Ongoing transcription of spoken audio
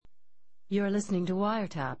You're listening to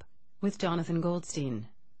WireTap with Jonathan Goldstein.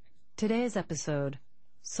 Today's episode,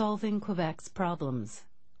 Solving Quebec's Problems.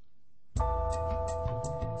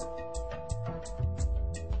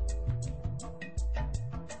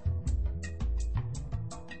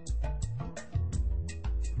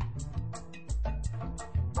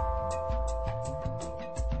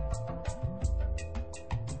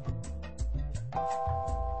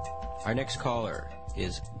 Our next caller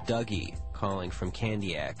is Dougie, calling from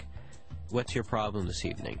Candiac. What's your problem this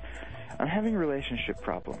evening? I'm having relationship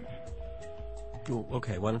problems. Ooh,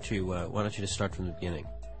 okay, why don't you just start from the beginning?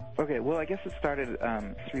 Okay, well, I guess it started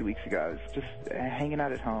 3 weeks ago. I was just hanging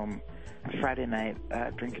out at home Friday night,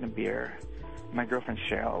 drinking a beer. My girlfriend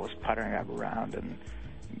Cheryl was puttering up around and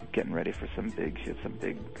getting ready for she had some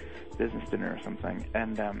big business dinner or something.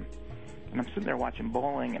 And I'm sitting there watching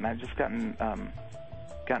bowling, and I've just gotten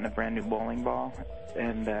a brand new bowling ball,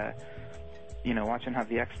 and watching how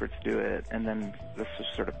the experts do it, and then this was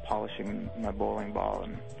sort of polishing my bowling ball,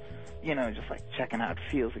 and just like checking how it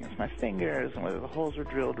feels against my fingers and whether the holes are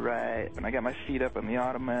drilled right. And I got my feet up on the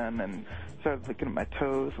ottoman and started looking at my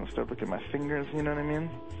toes and started looking at my fingers, you know what I mean?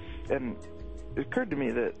 And it occurred to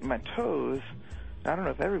me that my toes, I don't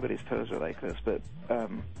know if everybody's toes are like this, but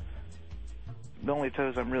the only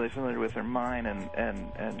toes I'm really familiar with are mine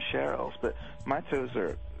and Cheryl's, but my toes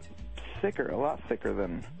are thicker, a lot thicker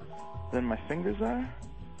than my fingers are.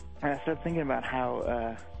 And I started thinking about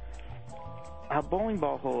how bowling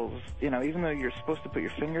ball holes, even though you're supposed to put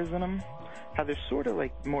your fingers in them, how they're sort of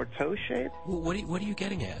like more toe shaped. What are you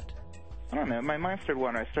getting at? I don't know. My mind started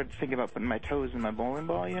wandering. I started thinking about putting my toes in my bowling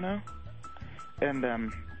ball, and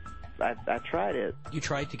I tried it. You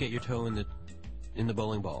tried to get your toe in the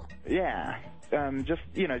bowling ball? Yeah.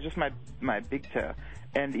 Just my big toe.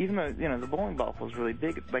 And even though, the bowling ball was really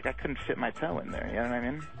big, like I couldn't fit my toe in there, you know what I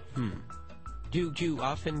mean? Do you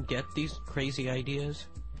often get these crazy ideas?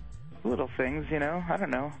 Little things, I don't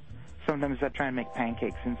know. Sometimes I try and make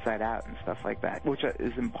pancakes inside out and stuff like that, which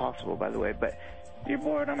is impossible, by the way, but you're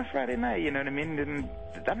bored on a Friday night, you know what I mean? And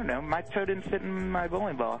I don't know, my toe didn't fit in my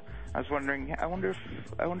bowling ball. I was wondering, I wonder if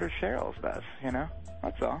Cheryl's does,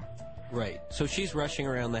 That's all. Right. So she's rushing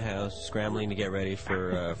around the house, scrambling to get ready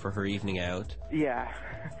for her evening out. Yeah.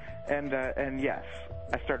 And yes,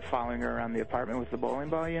 I started following her around the apartment with the bowling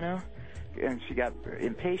ball, and she got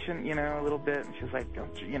impatient, a little bit, and she was like,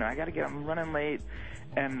 I gotta get, I'm running late,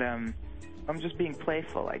 and I'm just being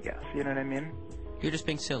playful, I guess, you know what I mean? You're just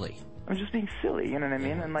being silly. I'm just being silly, you know what I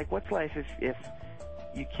mean? And like, what's life if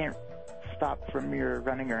you can't stop from your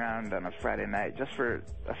running around on a Friday night just for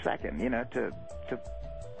a second, to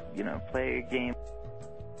play a game?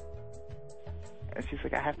 And she's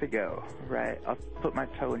like, I have to go, right? I'll put my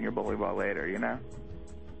toe in your bowling ball later, And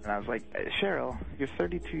I was like, Cheryl, you're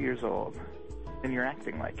 32 years old, and you're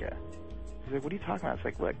acting like it. She's like, what are you talking about? It's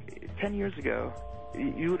like, look, 10 years ago,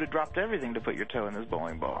 you would have dropped everything to put your toe in this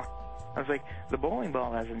bowling ball. I was like, the bowling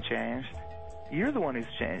ball hasn't changed. You're the one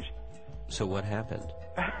who's changed. So what happened?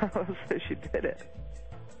 So she did it.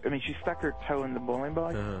 I mean, she stuck her toe in the bowling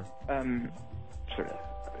ball, sort of,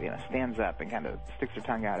 stands up and kind of sticks her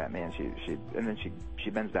tongue out at me, and then she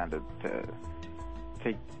bends down to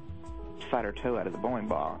slide her toe out of the bowling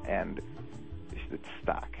ball, and it's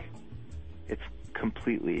stuck. It's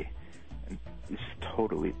completely, it's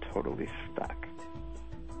totally stuck.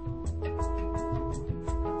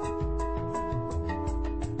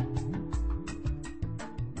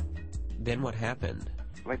 Then what happened?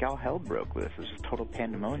 Like all hell broke loose. It was just total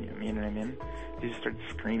pandemonium, you know what I mean? She just started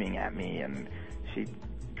screaming at me, and she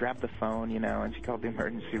grabbed the phone, and she called the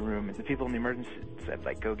emergency room, and the people in the emergency said,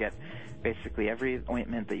 like, go get basically every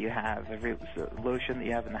ointment that you have, every lotion that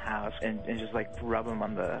you have in the house, and just like rub them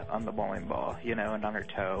on the bowling ball, and on her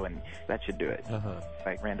toe, and that should do it.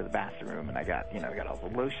 I ran to the bathroom, and I got all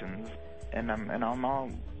the lotions, and I'm all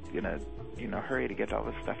hurry to get all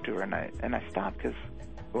this stuff to her, and I stopped because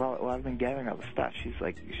while I've been gathering all the stuff,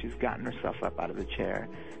 she's gotten herself up out of the chair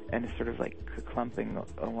and is sort of like clumping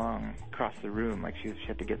along across the room, like she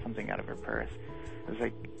had to get something out of her purse. It was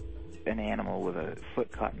like an animal with a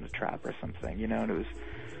foot caught in a trap or something, and it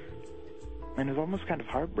was almost kind of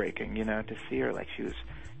heartbreaking, to see her like she's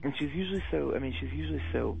usually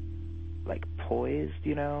so like poised,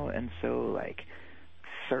 and so like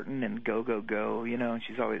certain and go, and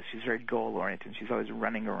she's very goal-oriented, and she's always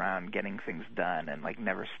running around getting things done and, like,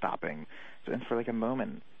 never stopping. And for, like, a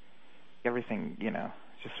moment, everything,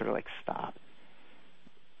 just sort of, like, stopped.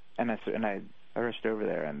 And I rushed over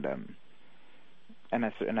there, and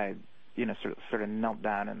I sort of knelt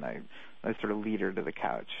down, and I sort of lead her to the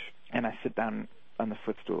couch. And I sit down on the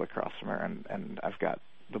footstool across from her, and I've got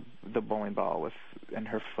the bowling ball and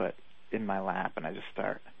her foot in my lap, and I just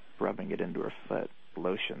start rubbing it into her foot,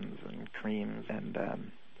 lotions and creams, and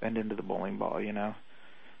into the bowling ball, you know.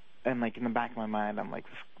 And, like, in the back of my mind, I'm like,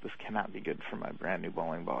 this cannot be good for my brand new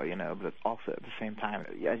bowling ball, you know. But also at the same time,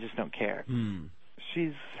 I just don't care.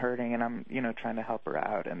 She's hurting, and I'm, you know, trying to help her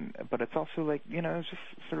out. But it's also like, you know, it's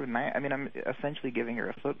just sort of nice. I mean, I'm essentially giving her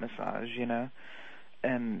a foot massage, you know,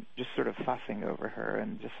 and just sort of fussing over her,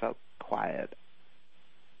 and just felt quiet.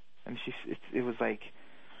 And it was like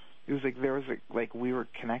there was like we were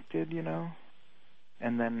connected, you know.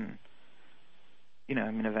 And then, you know,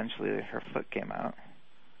 I mean, eventually her foot came out.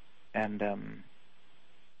 And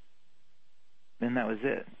that was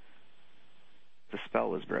it. The spell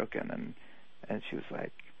was broken, and she was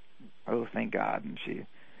like, oh, thank God. And she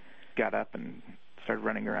got up and started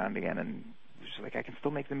running around again, and she's like, I can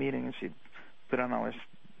still make the meeting. And she put on all her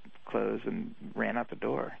clothes and ran out the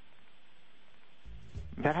door.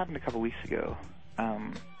 That happened a couple weeks ago,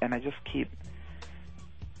 and I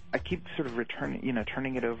keep sort of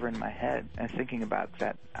turning it over in my head and thinking about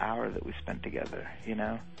that hour that we spent together, you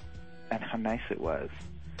know, and how nice it was.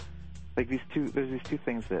 Like there's these two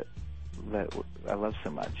things that I love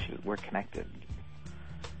so much. We're connected.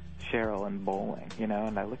 Cheryl and bowling, you know,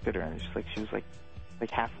 and I looked at her, and she was like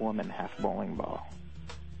half woman, half bowling ball.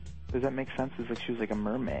 Does that make sense? It's like she was like a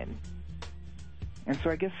mermaid. And so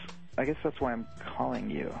I guess that's why I'm calling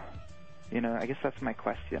you. You know, I guess that's my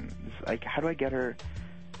question. It's like, how do I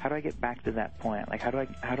get back to that point? Like, how do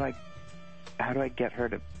I get her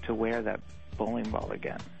to wear that bowling ball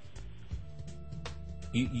again?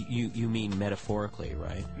 You mean metaphorically,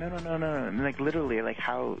 right? No. Like literally, like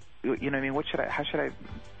how, you know what I mean? How should I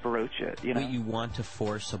broach it, you know? You want to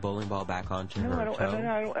force a bowling ball back onto her toe?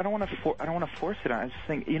 No, I don't want to force it on. I just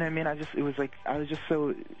think, you know what I mean? It was like, I was just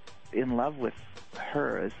so in love with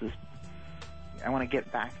her. I want to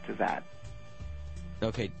get back to that.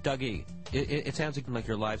 Okay, Dougie, it sounds like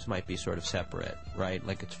your lives might be sort of separate, right?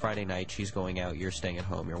 Like it's Friday night, she's going out, you're staying at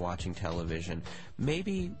home, you're watching television.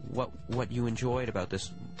 Maybe what you enjoyed about this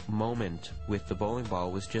moment with the bowling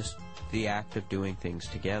ball was just the act of doing things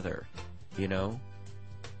together, you know?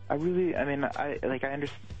 I think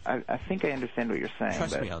I understand what you're saying.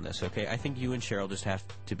 Trust me on this, okay? I think you and Cheryl just have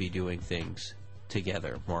to be doing things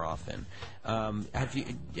together more often. Have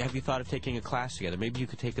you thought of taking a class together? Maybe you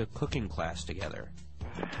could take a cooking class together.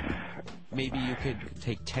 Maybe you could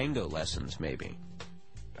take tango lessons, maybe.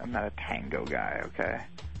 I'm not a tango guy, okay?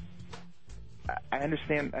 I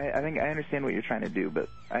understand. I think I understand what you're trying to do, but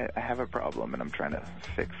I have a problem, and I'm trying to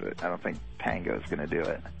fix it. I don't think tango is going to do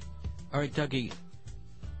it. All right, Dougie,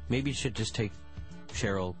 maybe you should just take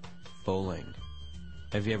Cheryl bowling.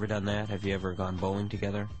 Have you ever done that? Have you ever gone bowling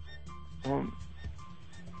together? Well,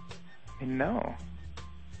 no.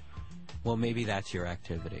 Well, maybe that's your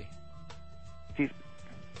activity.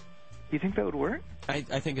 Do you think that would work? I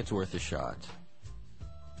think it's worth a shot.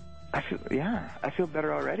 I feel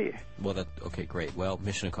better already. Well, okay, great. Well,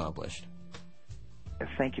 mission accomplished.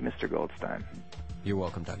 Thank you, Mr. Goldstein. You're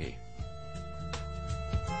welcome, Dougie.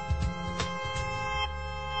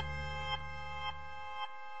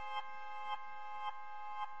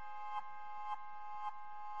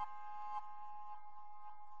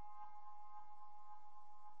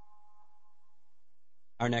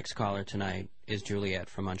 Our next caller tonight is Juliet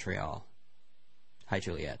from Montreal. Hi,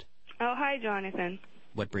 Juliet. Oh, hi, Jonathan.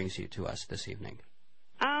 What brings you to us this evening?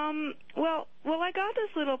 Well, I got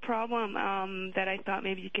this little problem that I thought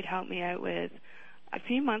maybe you could help me out with. A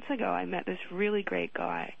few months ago, I met this really great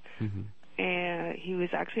guy, and he was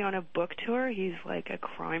actually on a book tour. He's like a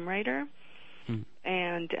crime writer,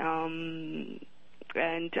 and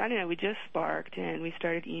I don't know, we just sparked, and we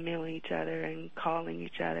started emailing each other and calling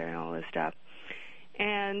each other and all this stuff.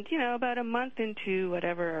 And, you know, about a month into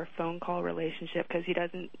whatever our phone call relationship, because he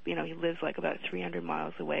doesn't, you know, he lives like about 300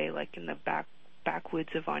 miles away, like in the backwoods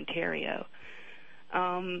of Ontario.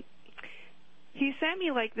 He sent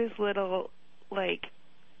me like this little, like,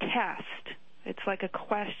 test. It's like a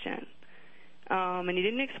question. And he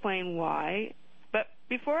didn't explain why. But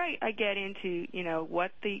before I get into, you know,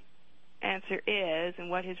 what the answer is and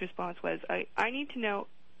what his response was, I need to know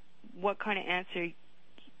what kind of answer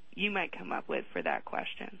you might come up with for that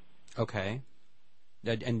question. Okay.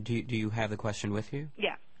 And do you have the question with you?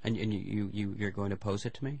 Yeah. And you're going to pose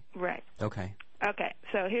it to me? Right. Okay. Okay,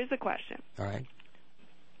 so here's the question. All right.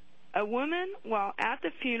 A woman, while at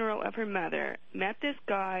the funeral of her mother, met this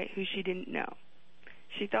guy who she didn't know.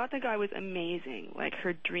 She thought the guy was amazing, like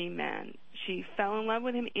her dream man. She fell in love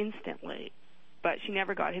with him instantly, but she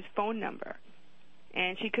never got his phone number.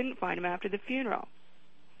 And she couldn't find him after the funeral.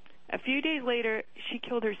 A few days later, she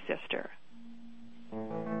killed her sister.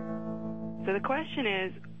 So the question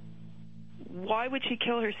is, why would she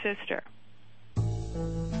kill her sister?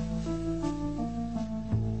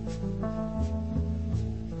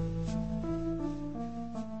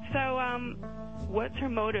 So, what's her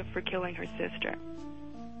motive for killing her sister?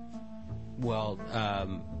 Well,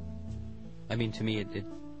 I mean, to me,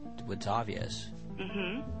 it's obvious.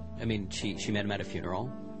 Mm-hmm. I mean, she met him at a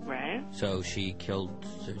funeral. Right. So she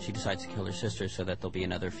decides to kill her sister so that there'll be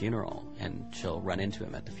another funeral, and she'll run into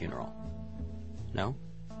him at the funeral. No?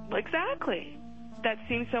 Exactly. That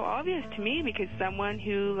seems so obvious to me, because someone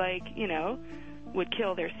who, like, you know, would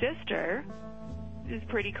kill their sister is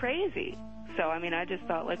pretty crazy. So, I mean, I just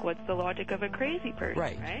thought, like, what's the logic of a crazy person,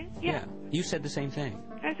 right? Yeah. You said the same thing.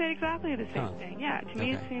 I said exactly the same thing. Yeah, to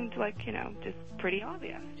me it seemed like, you know, just pretty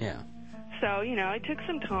obvious. Yeah. So, you know, I took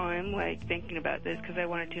some time, like, thinking about this because I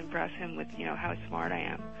wanted to impress him with, you know, how smart I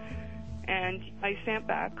am. And I sent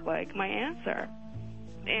back, like, my answer.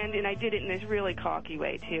 And I did it in this really cocky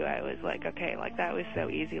way, too. I was like, okay, like, that was so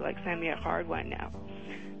easy. Like, send me a hard one now.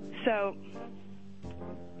 So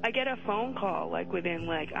I get a phone call, like, within,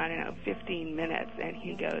 like, I don't know, 15 minutes. And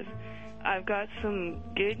he goes, I've got some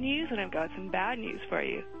good news and I've got some bad news for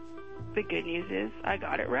you. The good news is I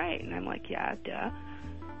got it right. And I'm like, yeah, duh.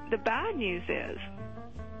 The bad news is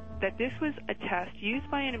that this was a test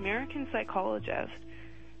used by an American psychologist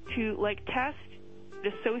to, like, test the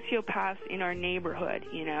sociopaths in our neighborhood,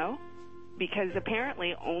 you know? Because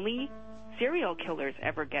apparently only serial killers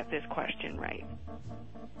ever get this question right.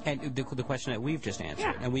 And the question that we've just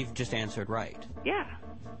answered, and we've just answered right. Yeah.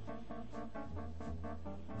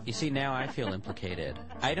 You see, now I feel implicated.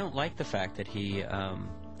 I don't like the fact that he,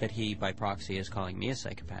 by proxy, is calling me a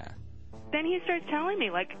psychopath. Then he starts telling me,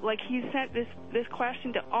 like he sent this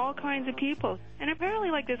question to all kinds of people. And apparently,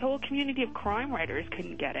 like, this whole community of crime writers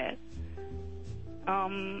couldn't get it.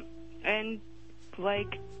 And,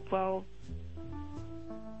 like, well,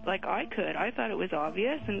 like, I could. I thought it was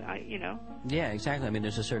obvious, and you know. Yeah, exactly. I mean,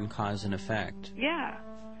 there's a certain cause and effect. Yeah.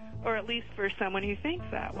 Or at least for someone who thinks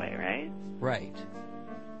that way, right? Right.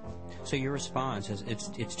 So your response is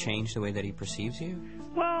it's changed the way that he perceives you?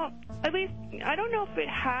 Well, at least, I don't know if it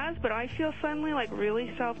has, but I feel suddenly, like,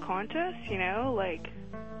 really self-conscious, you know? Like,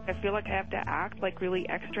 I feel like I have to act, like, really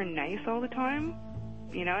extra nice all the time.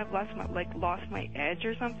 You know, I've lost my edge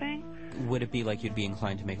or something. Would it be like you'd be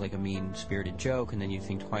inclined to make, like, a mean-spirited joke and then you'd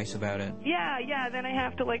think twice about it? Yeah, then I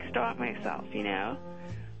have to, like, stop myself, you know?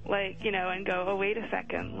 Like, you know, and go, oh, wait a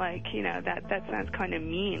second, like, you know, that sounds kind of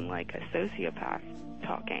mean, like a sociopath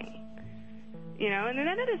talking. You know, and then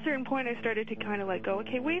at a certain point I started to kind of, like, go,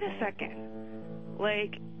 okay, wait a second.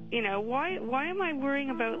 Like, you know, why am I worrying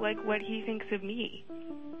about, like, what he thinks of me?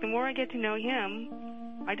 The more I get to know him,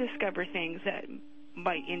 I discover things that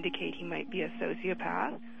might indicate he might be a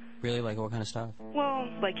sociopath. Really? Like what kind of stuff? Well,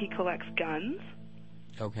 like he collects guns.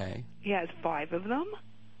 Okay. He has 5 of them.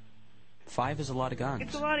 5 is a lot of guns.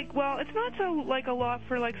 It's a lot of, well, it's not so, like, a lot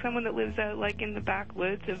for, like, someone that lives out, like, in the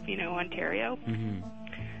backwoods of, you know, Ontario. Mm-hmm.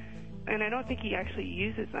 And I don't think he actually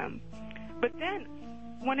uses them. But then,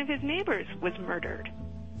 one of his neighbors was murdered.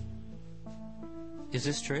 Is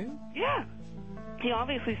this true? Yeah. He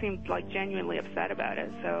obviously seemed, like, genuinely upset about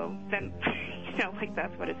it. So then, you know, like,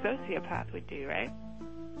 that's what a sociopath would do, right?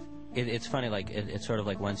 It's funny, like, it's sort of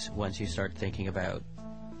like once you start thinking about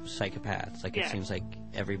psychopaths, like, it seems like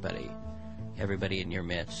everybody in your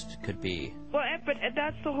midst could be. Well, but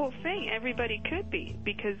that's the whole thing. Everybody could be,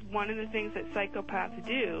 because one of the things that psychopaths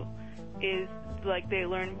do is, like, they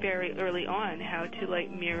learn very early on how to, like,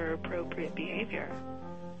 mirror appropriate behavior.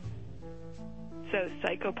 So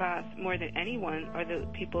psychopaths, more than anyone, are the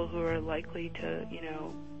people who are likely to, you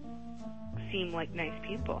know, seem like nice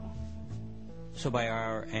people. So by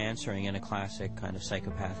our answering in a classic kind of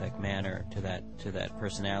psychopathic manner to that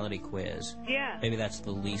personality quiz, maybe that's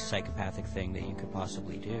the least psychopathic thing that you could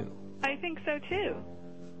possibly do. I think so too.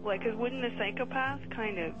 Like, 'cause wouldn't a psychopath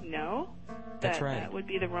kind of know that would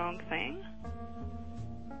be the wrong thing?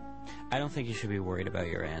 I don't think you should be worried about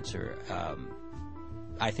your answer.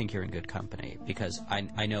 I think you're in good company because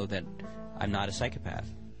I know that I'm not a psychopath.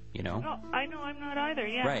 You know? Oh, I know I'm not either,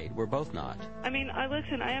 yeah. Right, we're both not. I mean,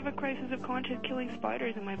 listen, I have a crisis of conscience killing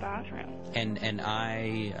spiders in my bathroom. And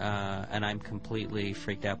I'm completely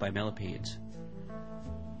freaked out by millipedes.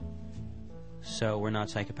 So we're not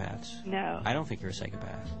psychopaths. No. I don't think you're a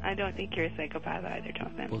psychopath. I don't think you're a psychopath either,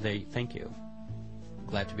 Jonathan. Well, thank you.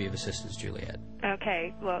 Glad to be of assistance, Juliet.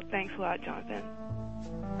 Okay, well, thanks a lot, Jonathan.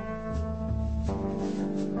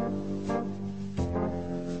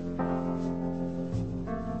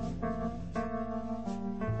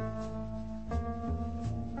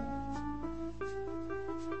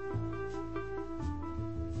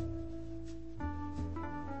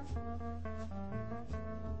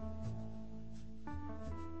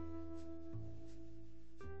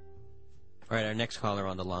 All right, our next caller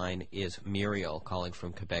on the line is Muriel, calling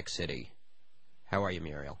from Quebec City. How are you,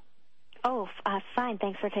 Muriel? Oh, fine.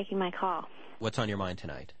 Thanks for taking my call. What's on your mind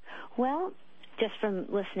tonight? Well, just from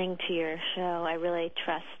listening to your show, I really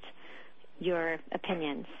trust your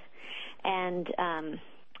opinions. And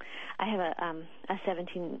I have a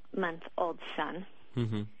 17-month-old son.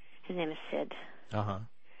 Mm-hmm. His name is Sid. Uh-huh.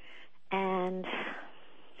 And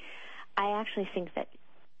I actually think that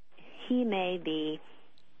he may be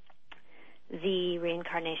the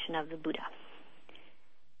reincarnation of the Buddha.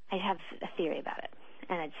 I have a theory about it,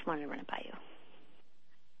 and I just wanted to run it by you.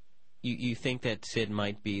 You think that Sid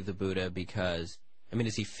might be the Buddha because, I mean,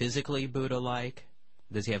 is he physically Buddha-like?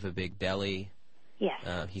 Does he have a big belly? Yes.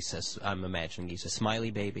 He says, I'm imagining he's a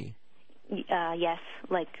smiley baby. Yes.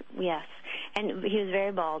 And he was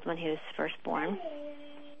very bald when he was first born.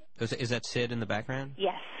 Is that Sid in the background?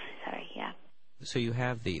 Yes. Sorry, yeah. So you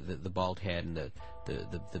have the bald head and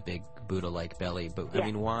the big Buddha-like belly, but yes. I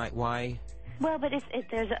mean, why? Well, but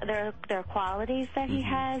there are qualities that he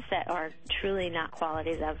has that are truly not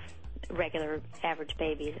qualities of regular average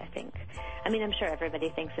babies, I think. I mean, I'm sure everybody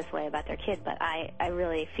thinks this way about their kid, but I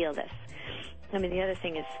really feel this. I mean, the other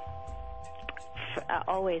thing is,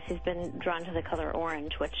 always he's been drawn to the color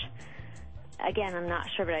orange, which, again, I'm not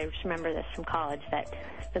sure, but I just remember this from college, that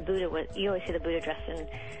the Buddha you always see the Buddha dressed in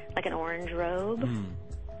like an orange robe.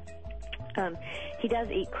 He does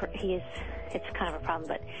eat, it's kind of a problem,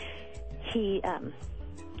 but he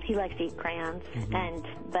likes to eat crayons,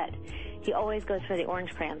 but he always goes for the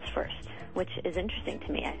orange crayons first, which is interesting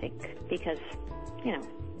to me, I think, because,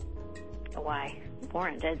 why?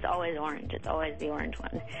 Orange. It's always orange. It's always the orange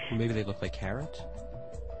one. Maybe they look like carrots?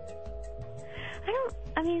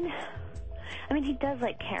 I mean, he does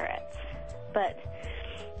like carrots, but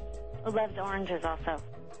loves oranges also.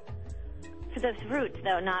 So those fruits,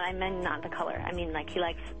 though, I meant not the color. I mean, like, he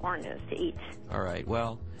likes oranges to eat. All right,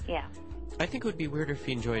 well... Yeah. I think it would be weirder if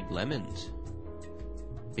he enjoyed lemons,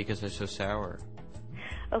 because they're so sour.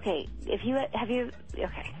 Okay, do you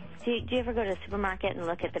ever go to the supermarket and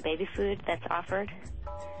look at the baby food that's offered?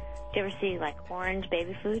 Do you ever see, like, orange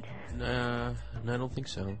baby food? No, I don't think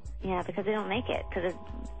so. Yeah, because they don't make it.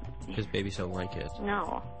 Because babies don't like it.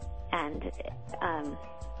 No. And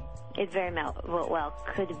it very well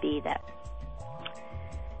could be that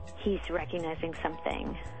he's recognizing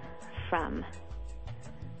something from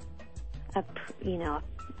a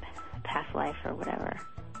past life or whatever.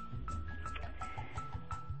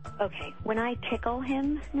 Okay, when I tickle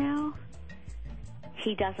him now,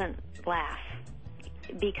 he doesn't laugh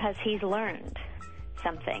because he's learned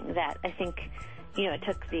something that I think, it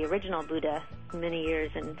took the original Buddha many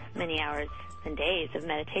years and many hours and days of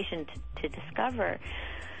meditation to discover.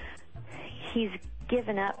 He's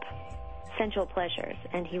given up sensual pleasures,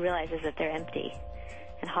 and he realizes that they're empty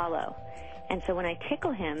and hollow. And so when I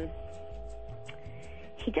tickle him,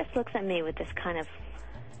 he just looks at me with this kind of,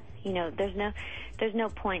 there's no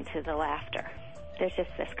point to the laughter. There's just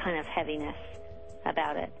this kind of heaviness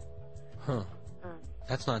about it. Huh.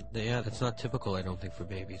 That's not typical, I don't think, for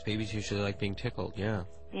babies. Babies usually like being tickled, yeah.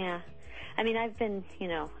 Yeah. I mean, I've been,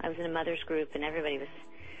 I was in a mother's group, and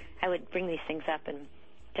I would bring these things up, and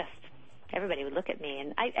just everybody would look at me,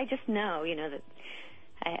 and I just know, that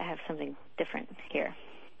I have something different here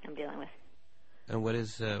I'm dealing with. And what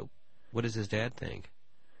does his dad think?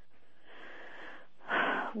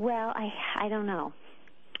 Well, I don't know.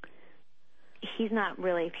 He's not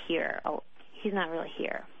really here.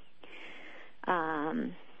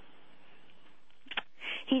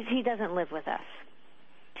 He doesn't live with us.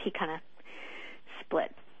 He kind of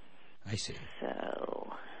split. I see.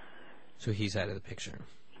 So he's out of the picture.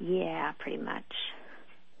 Yeah, pretty much.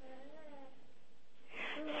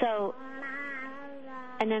 So,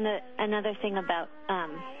 another thing about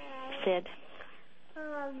Sid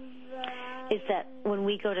is that when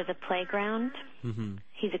we go to the playground,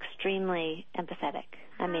 he's extremely empathetic.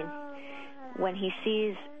 I mean, when he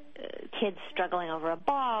sees kids struggling over a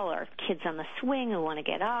ball or kids on the swing who want to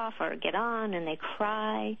get off or get on and they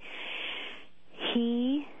cry,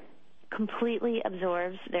 he completely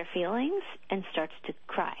absorbs their feelings and starts to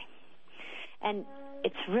cry. And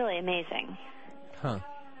it's really amazing. Huh.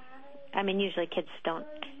 I mean, usually kids don't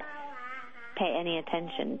pay any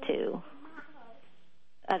attention to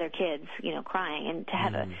other kids, crying. And to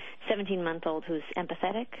have a 17-month-old who's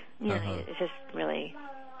empathetic, it's just really,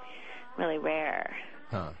 really rare.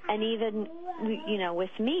 Huh. And even,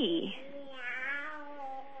 with me,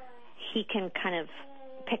 he can kind of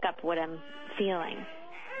pick up what I'm feeling.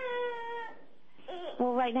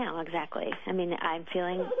 Well, right now, exactly. I mean, I'm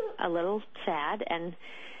feeling a little sad, and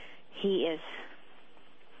he is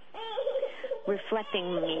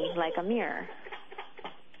reflecting me like a mirror.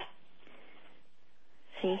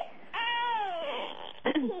 See?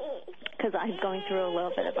 Because I'm going through a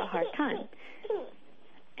little bit of a hard time.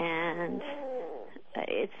 And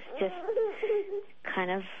it's just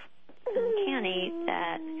kind of uncanny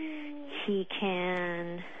that he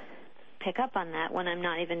can pick up on that when I'm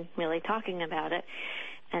not even really talking about it.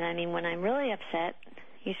 And I mean, when I'm really upset,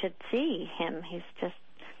 you should see him. He's just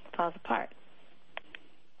falls apart.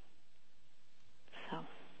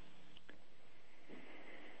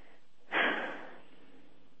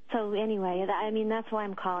 So anyway, I mean, that's why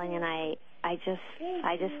I'm calling, and I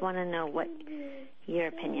just want to know what your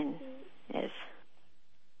opinion is.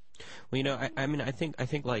 Well, you know, I mean, I think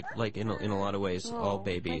like in a lot of ways, all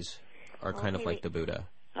babies are kind of like the Buddha.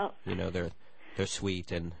 Oh. You know, they're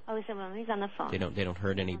sweet and he's on the phone. They don't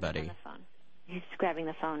hurt anybody. He's on the phone. He's grabbing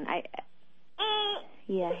the phone.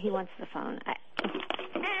 Yeah, he wants the phone.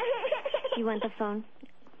 You want the phone?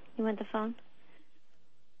 You want the phone?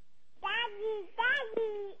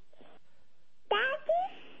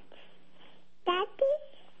 Daddy?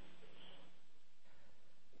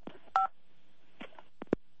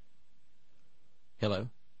 Hello?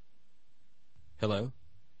 Hello?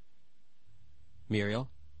 Muriel?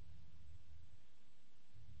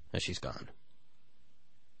 Oh, she's gone.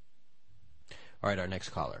 All right, our next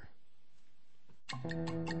caller.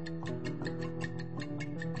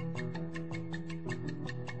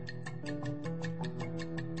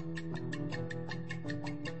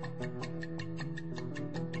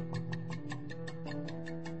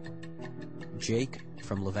 Jake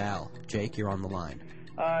from Laval. Jake, you're on the line.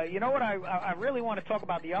 You know what? I really want to talk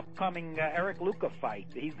about the upcoming Eric Luca fight.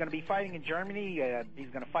 He's going to be fighting in Germany. He's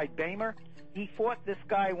going to fight Bamer. He fought this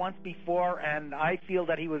guy once before, and I feel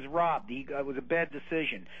that he was robbed. It was a bad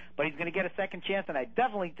decision. But he's going to get a second chance, and I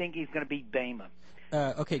definitely think he's going to beat Bamer.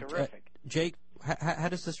 Okay, terrific. Jake, how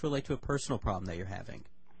does this relate to a personal problem that you're having?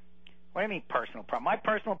 What do you mean personal problem? My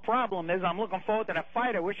personal problem is I'm looking forward to that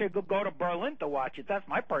fight. I wish I could go to Berlin to watch it. That's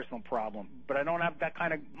my personal problem. But I don't have that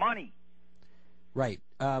kind of money. Right.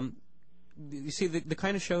 You see, the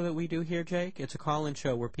kind of show that we do here, Jake, it's a call-in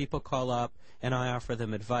show where people call up and I offer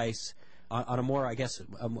them advice on a more, I guess,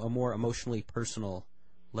 a more emotionally personal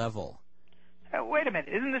level. Wait a minute.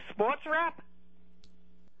 Isn't this sports rap?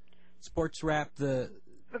 Sports rap, the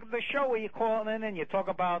show where you call in and you talk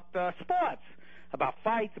about sports. About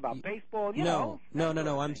fights, about baseball, you know. No.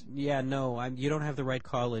 You don't have the right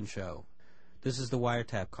call-in show. This is the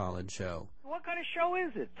WireTap call-in show. What kind of show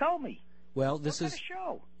is it? Tell me. Well, this is kind of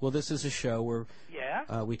show? Well, this is a show where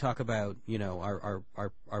we talk about, you know,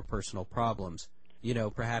 our personal problems. You know,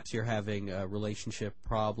 perhaps you're having relationship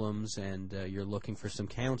problems and you're looking for some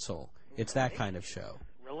counsel. It's that kind of show.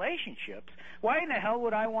 Relationships? Why in the hell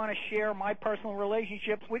would I want to share my personal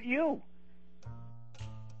relationships with you?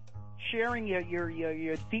 Sharing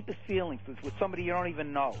your deepest feelings with somebody you don't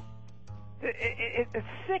even know. It's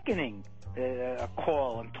sickening to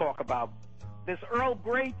call and talk about this Earl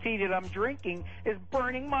Grey tea that I'm drinking is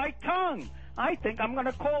burning my tongue. I think I'm going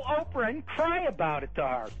to call Oprah and cry about it to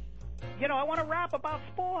her. You know, I want to rap about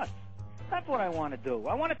sports. That's what I want to do.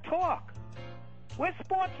 I want to talk. Where's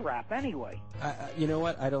sports rap anyway? You know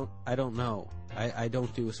what? I don't know. I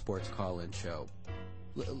don't do a sports call-in show.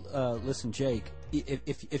 Listen, Jake,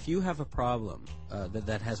 if you have a problem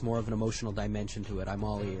that has more of an emotional dimension to it, I'm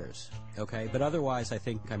all ears, okay? But otherwise, I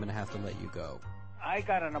think I'm going to have to let you go. I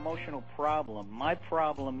got an emotional problem. My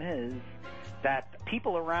problem is that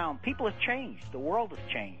people have changed. The world has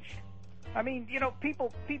changed. I mean, you know,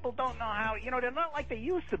 people don't know how, you know, they're not like they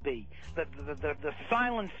used to be. The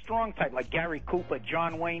silent, strong type, like Gary Cooper,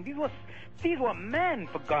 John Wayne. These were men,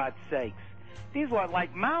 for God's sakes. These were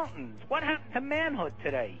like mountains. What happened to manhood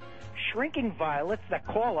today? Shrinking violets that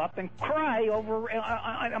call up and cry over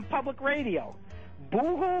on public radio.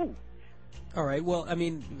 Boo-hoo. All right. Well, I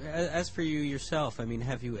mean, as for you yourself, I mean,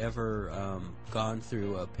 have you ever gone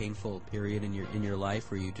through a painful period in your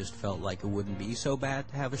life where you just felt like it wouldn't be so bad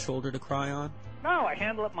to have a shoulder to cry on? No, I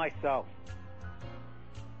handle it myself.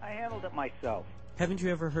 Haven't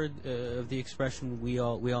you ever heard of the expression "we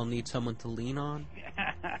all need someone to lean on"?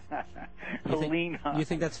 Lean on. You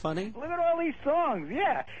think that's funny? Look at all these songs.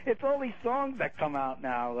 Yeah, it's all these songs that come out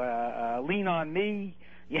now. Lean on me,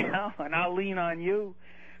 you know, and I'll lean on you.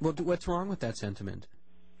 Well, what's wrong with that sentiment?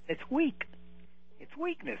 It's weak. It's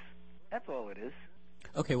weakness. That's all it is.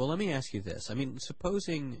 Okay, well, let me ask you this. I mean,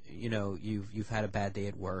 supposing, you know, you've had a bad day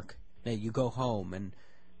at work. Now you go home,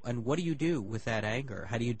 and what do you do with that anger?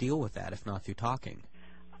 How do you deal with that if not through talking?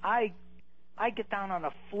 I get down on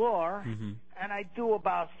the floor, and I do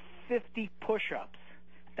about 50 push-ups.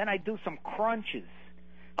 Then I do some crunches.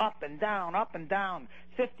 up and down,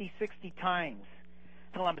 50, 60 times,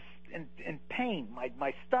 till I'm in pain.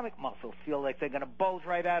 My stomach muscles feel like they're going to bulge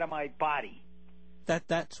right out of my body.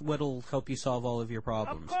 That's what'll help you solve all of your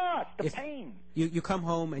problems. Of course, the pain. You come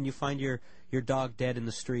home and you find your dog dead in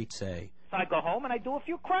the street, say. So I go home and I do a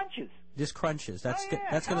few crunches. Just crunches. That's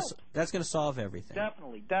gonna solve everything.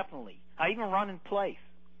 Definitely. I even run in place.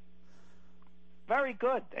 Very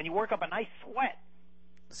good. And you work up a nice sweat.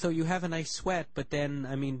 So you have a nice sweat, but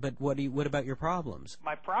what about your problems?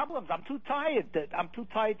 My problems? I'm too tired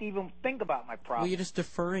to even think about my problems. Well, you're just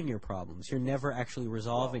deferring your problems. You're never actually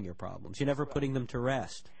resolving your problems. You're never putting them to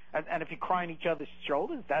rest. And if you cry on each other's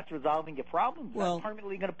shoulders, that's resolving your problems. Well, that's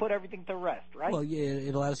permanently going to put everything to rest, right? Well, yeah,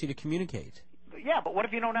 it allows you to communicate. Yeah, but what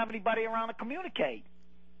if you don't have anybody around to communicate?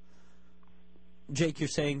 Jake, you're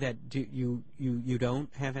saying that you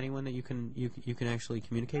don't have anyone that you can actually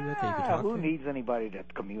communicate with? That you can talk who to? needs anybody to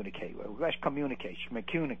communicate with? Let's communicate.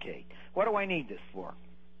 What do I need this for?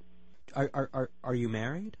 Are you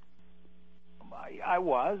married? I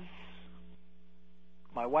was.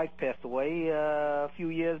 My wife passed away a few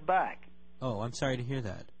years back. Oh, I'm sorry to hear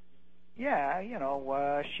that. Yeah,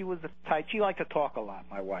 she was the type. She liked to talk a lot.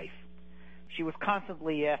 My wife. She was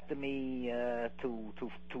constantly after me to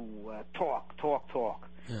talk.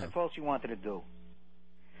 Yeah. That's all she wanted to do.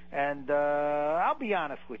 And I'll be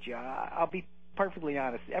honest with you. I'll be perfectly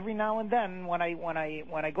honest. Every now and then, when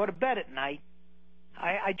I go to bed at night,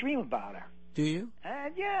 I dream about her. Do you?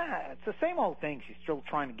 And yeah, it's the same old thing. She's still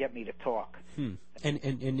trying to get me to talk. And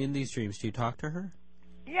in these dreams, do you talk to her?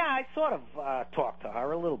 Yeah, I sort of talk to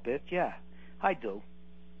her a little bit. Yeah, I do.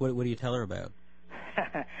 What do you tell her about?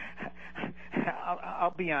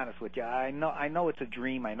 I'll be honest with you. I know it's a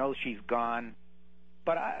dream. I know she's gone,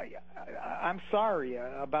 but I'm sorry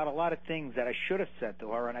about a lot of things that I should have said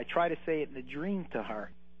to her, and I try to say it in the dream to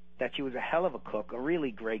her that she was a hell of a cook, a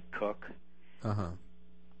really great cook.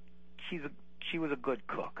 She was a good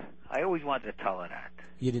cook. I always wanted to tell her that.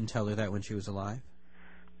 You didn't tell her that when she was alive?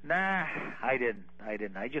 Nah, I didn't.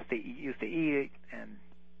 I just used to eat it,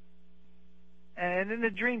 and in the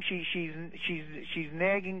dream she's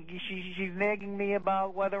nagging me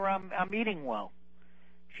about whether I'm eating well.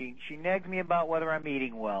 She nags me about whether I'm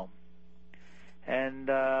eating well, and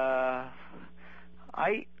I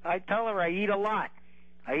tell her I eat a lot.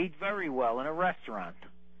 I eat very well in a restaurant.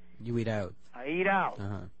 You eat out. I eat out.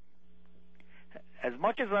 As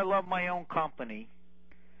much as I love my own company,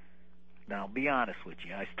 now, be honest with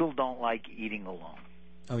you, I still don't like eating alone.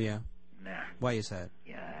 Oh, yeah? Nah. Why is that?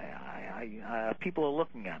 Yeah, people are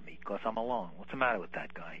looking at me because I'm alone. What's the matter with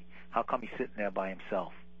that guy? How come he's sitting there by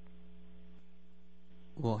himself?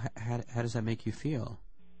 Well, how does that make you feel?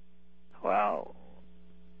 Well,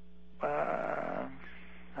 I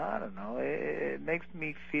don't know. It makes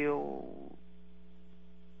me feel...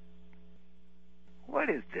 What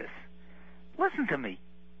is this? Listen to me.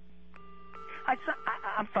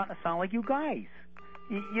 I'm starting to sound like you guys.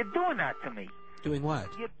 You're doing that to me. Doing what?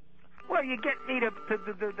 You get me to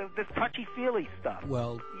this touchy-feely stuff.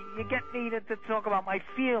 Well... You get me to talk about my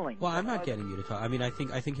feelings. Well, I'm not getting you to talk. I mean, I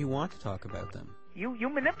think you want to talk about them. You're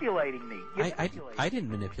manipulating me. I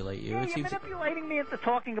didn't manipulate you. Yeah, you're manipulating me into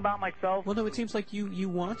talking about myself. Well, no, it seems like you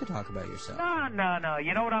want to talk about yourself. No.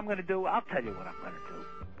 You know what I'm going to do? I'll tell you what I'm going to do.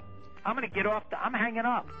 I'm going to get off. I'm hanging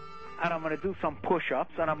up. And I'm going to do some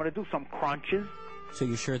push-ups, and I'm going to do some crunches. So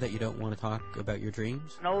you're sure that you don't want to talk about your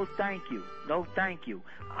dreams? No, thank you.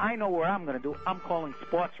 I know what I'm going to do. I'm calling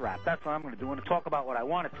sports rap. That's what I'm going to do. I'm going to talk about what I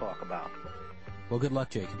want to talk about. Well, good luck,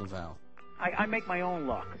 Jake and Laval. I make my own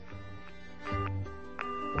luck.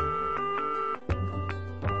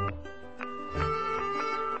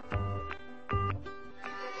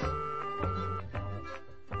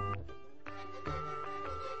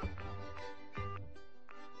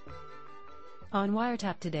 On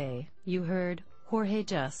WireTap today, you heard Jorge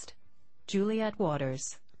Just, Juliet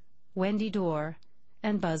Waters, Wendy Dorr,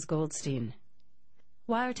 and Buzz Goldstein.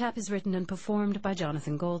 WireTap is written and performed by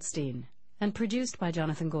Jonathan Goldstein and produced by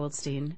Jonathan Goldstein